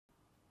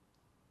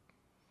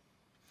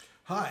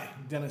Hi,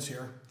 Dennis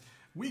here.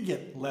 We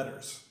get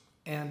letters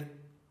and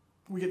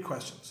we get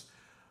questions.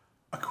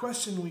 A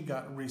question we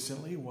got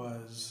recently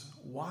was,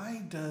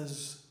 why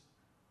does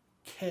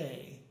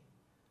K,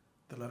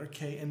 the letter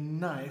K in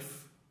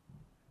knife,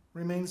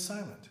 remain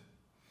silent?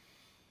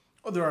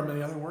 Oh, there are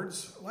many other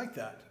words like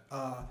that.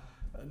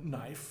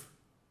 Knife,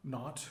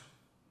 knot,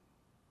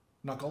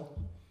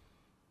 knuckle,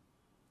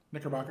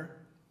 knickerbocker.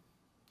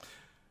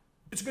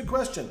 It's a good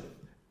question.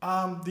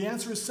 The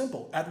answer is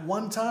simple. At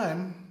one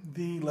time,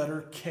 the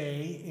letter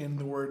K in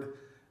the word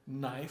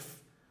knife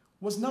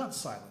was not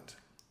silent.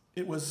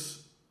 It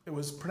was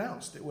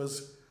pronounced. It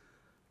was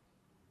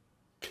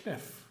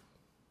kniff.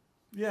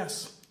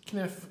 Yes,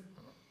 kniff.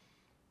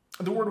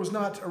 The word was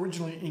not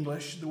originally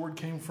English. The word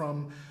came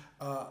from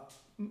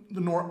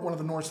one of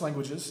the Norse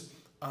languages.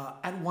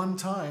 At one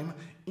time,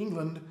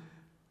 England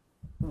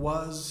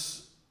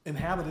was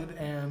inhabited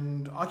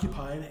and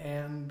occupied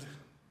and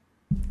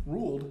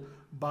ruled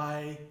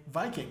by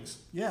Vikings.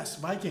 Yes,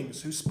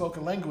 Vikings, who spoke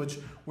a language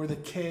where the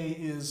K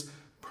is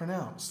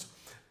pronounced.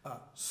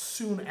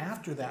 Soon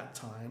after that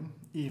time,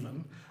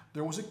 even,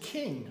 there was a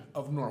king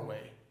of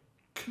Norway,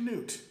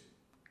 Canute.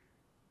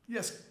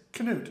 Yes,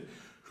 Canute,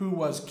 who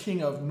was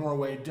king of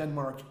Norway,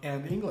 Denmark,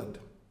 and England.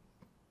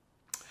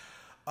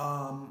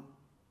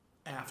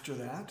 After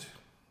that,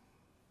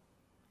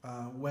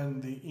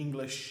 when the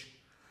English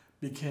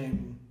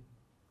became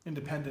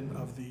independent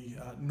of the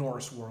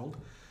Norse world,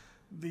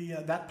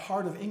 that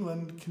part of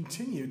England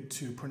continued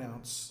to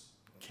pronounce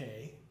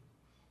K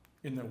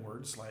in their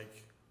words,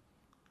 like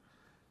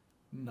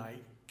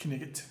night,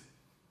 knigget.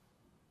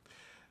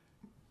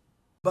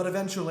 But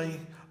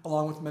eventually,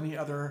 along with many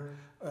other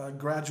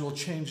gradual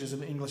changes in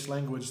the English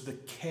language, the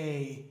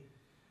K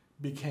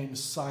became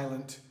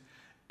silent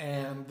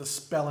and the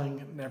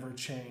spelling never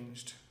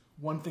changed.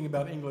 One thing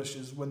about English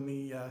is when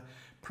the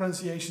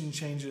pronunciation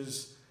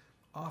changes,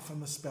 often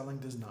the spelling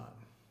does not.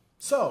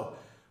 So,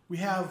 we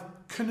have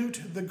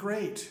Canute the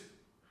Great,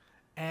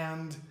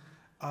 and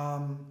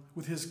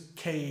with his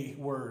K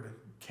word,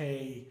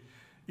 K,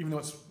 even though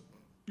it's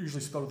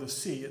usually spelled with a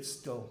C, it's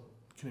still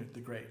Canute the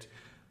Great.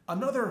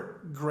 Another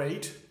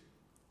great,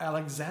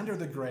 Alexander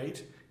the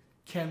Great,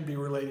 can be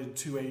related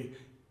to a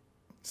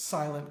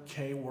silent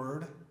K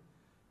word,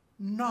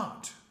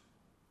 knot,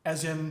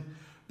 as in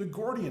the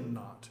Gordian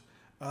knot.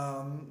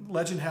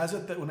 Legend has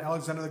it that when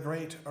Alexander the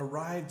Great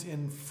arrived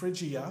in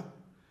Phrygia,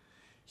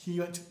 he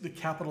went to the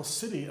capital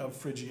city of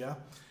Phrygia.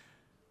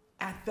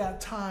 At that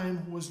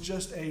time was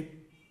just a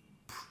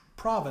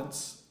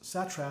province,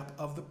 satrap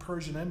of the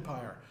Persian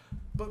Empire,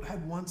 but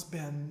had once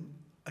been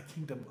a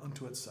kingdom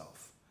unto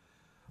itself.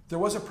 There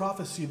was a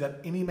prophecy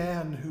that any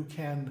man who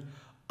can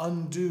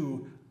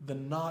undo the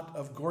knot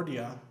of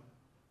Gordia,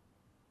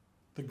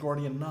 the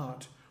Gordian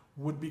knot,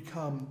 would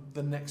become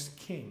the next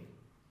king.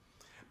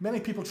 Many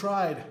people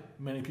tried,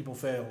 many people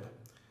failed.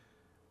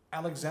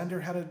 Alexander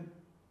had a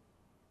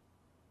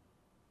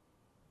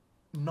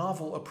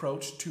novel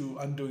approach to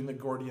undoing the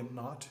Gordian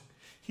knot.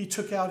 He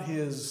took out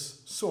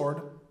his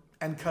sword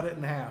and cut it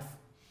in half,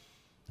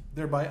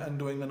 thereby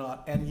undoing the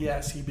knot. And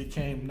yes, he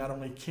became not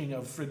only king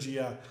of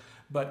Phrygia,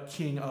 but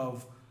king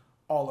of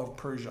all of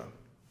Persia.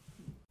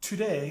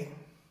 Today,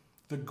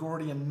 the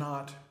Gordian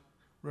knot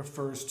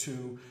refers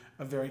to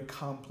a very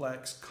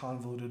complex,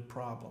 convoluted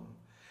problem.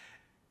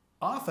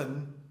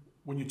 Often,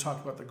 when you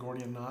talk about the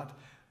Gordian knot,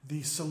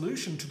 the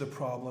solution to the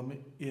problem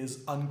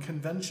is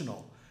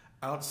unconventional,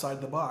 outside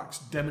the box,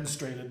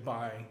 demonstrated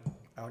by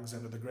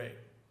Alexander the Great.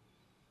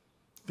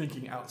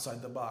 Thinking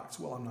outside the box,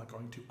 well, I'm not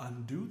going to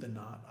undo the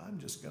knot, I'm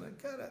just going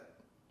to cut it.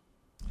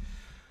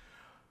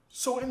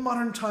 So in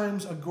modern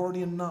times, a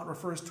Gordian knot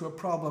refers to a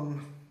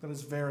problem that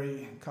is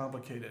very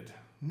complicated,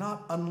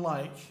 not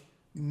unlike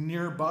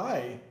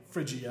nearby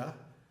Phrygia,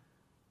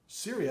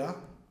 Syria,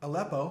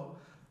 Aleppo,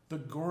 the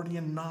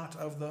Gordian knot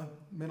of the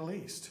Middle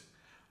East.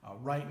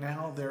 Right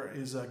now, there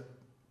is a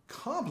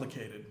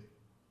complicated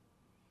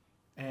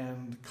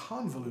and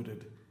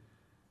convoluted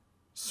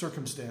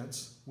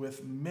circumstance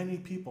with many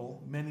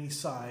people, many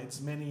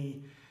sides,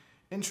 many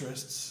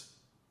interests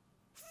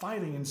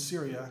fighting in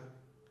Syria,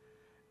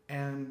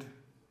 and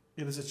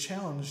it is a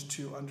challenge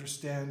to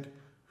understand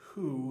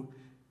who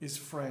is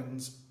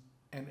friends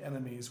and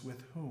enemies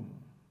with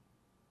whom.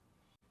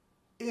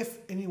 If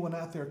anyone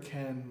out there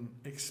can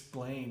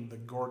explain the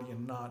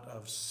Gordian knot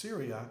of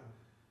Syria,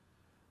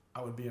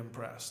 I would be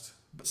impressed.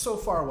 But so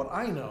far what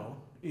I know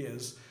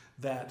is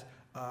that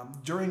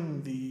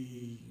during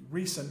the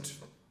recent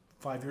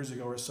 5 years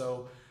ago or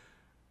so,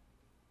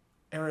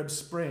 Arab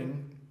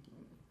Spring,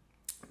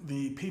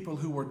 the people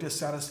who were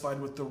dissatisfied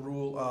with the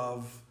rule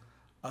of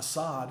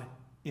Assad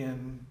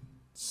in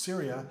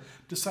Syria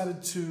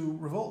decided to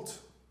revolt.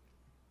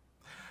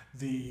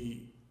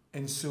 The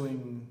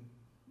ensuing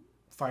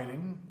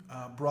fighting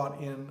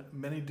brought in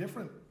many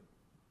different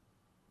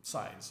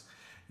sides.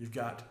 You've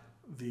got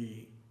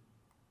the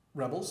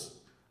rebels.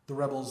 The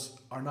rebels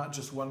are not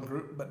just one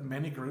group, but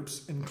many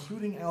groups,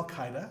 including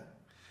Al-Qaeda.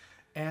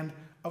 And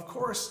of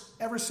course,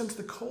 ever since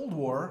the Cold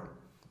War,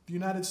 the the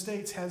United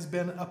States has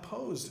been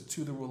opposed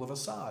to the rule of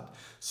Assad.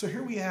 So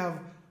here we have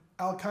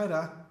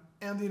Al-Qaeda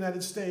and the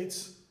United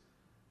States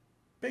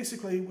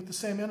basically with the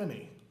same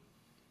enemy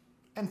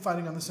and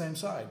fighting on the same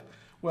side.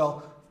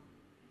 Well,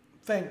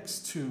 thanks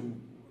to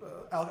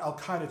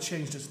Al-Qaeda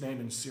changed its name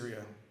in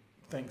Syria,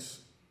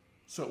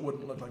 so it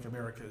wouldn't look like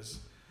America's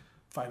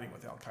fighting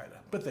with Al-Qaeda,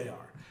 but they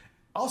are.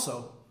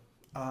 Also,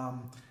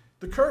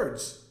 the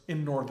Kurds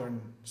in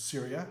northern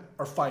Syria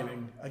are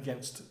fighting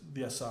against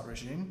the Assad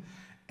regime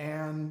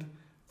and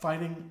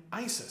fighting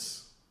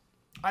ISIS.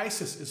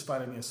 ISIS is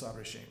fighting the Assad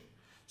regime.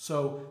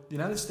 So the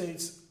United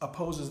States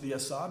opposes the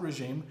Assad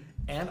regime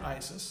and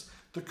ISIS.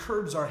 The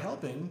Kurds are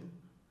helping,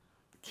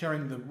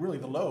 carrying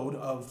the load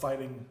of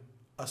fighting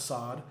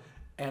Assad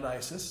and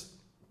ISIS.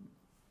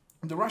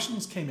 The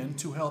Russians came in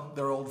to help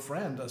their old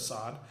friend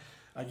Assad,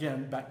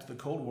 again, back to the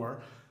Cold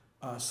War.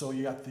 So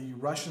you got the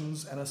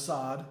Russians and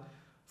Assad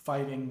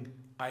fighting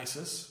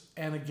ISIS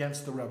and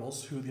against the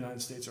rebels, who the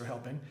United States are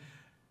helping.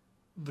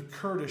 The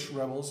Kurdish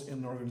rebels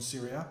in northern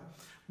Syria,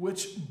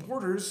 which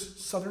borders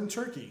southern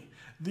Turkey.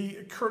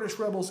 The Kurdish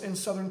rebels in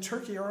southern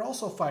Turkey are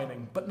also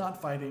fighting, but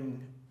not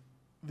fighting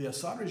the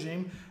Assad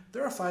regime.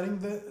 They're fighting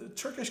the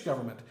Turkish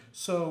government.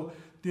 So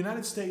the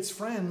United States'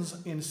 friends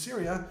in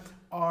Syria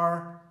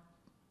are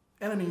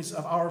enemies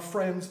of our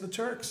friends, the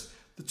Turks.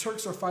 The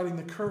Turks are fighting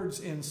the Kurds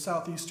in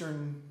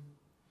southeastern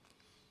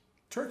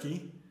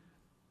Turkey,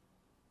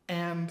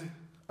 and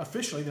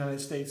officially the United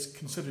States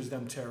considers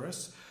them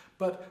terrorists,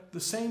 but the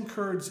same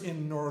Kurds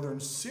in northern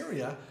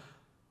Syria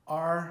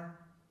are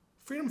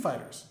freedom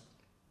fighters.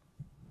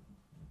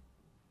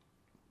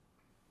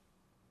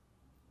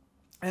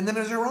 And then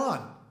there's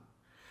Iran.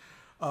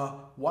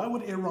 Why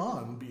would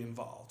Iran be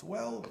involved?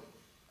 Well,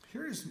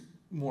 here's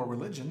more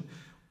religion.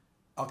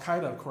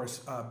 Al-Qaeda, of course,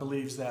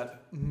 believes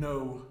that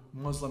no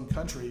Muslim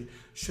country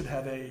should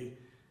have a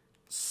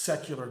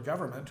secular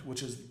government,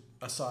 which is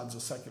Assad's a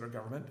secular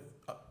government.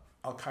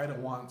 Al-Qaeda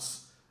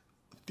wants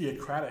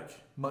theocratic,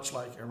 much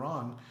like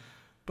Iran,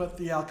 but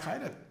the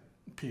Al-Qaeda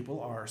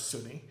people are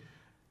Sunni,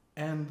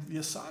 and the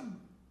Assad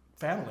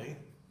family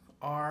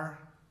are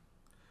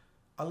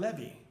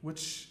Alevi,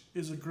 which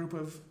is a group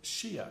of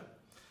Shia.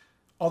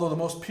 Although the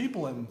most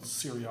people in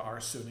Syria are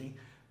Sunni,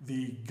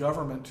 the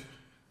government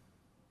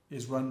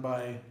is run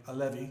by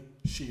Alevi,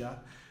 Shia,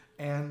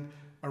 and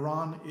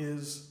Iran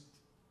is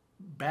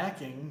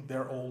backing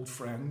their old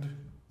friend,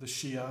 the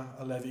Shia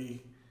Alevi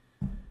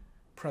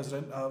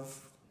president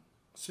of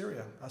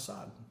Syria,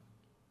 Assad.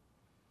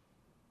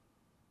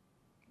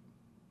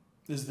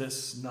 Is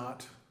this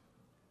not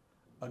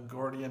a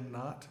Gordian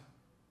knot?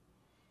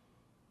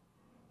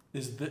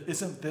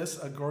 Isn't this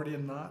a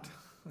Gordian knot?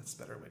 That's a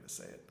better way to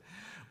say it.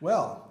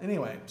 Well,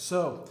 anyway,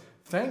 so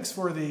thanks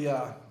for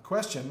the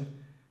question.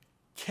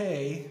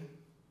 K,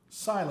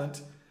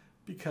 silent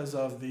because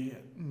of the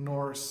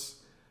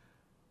Norse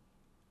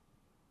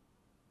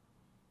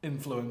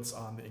influence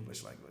on the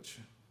English language.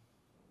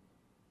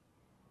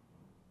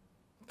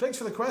 Thanks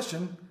for the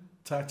question.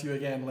 Talk to you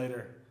again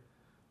later.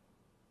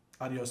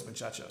 Adios,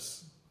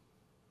 muchachos.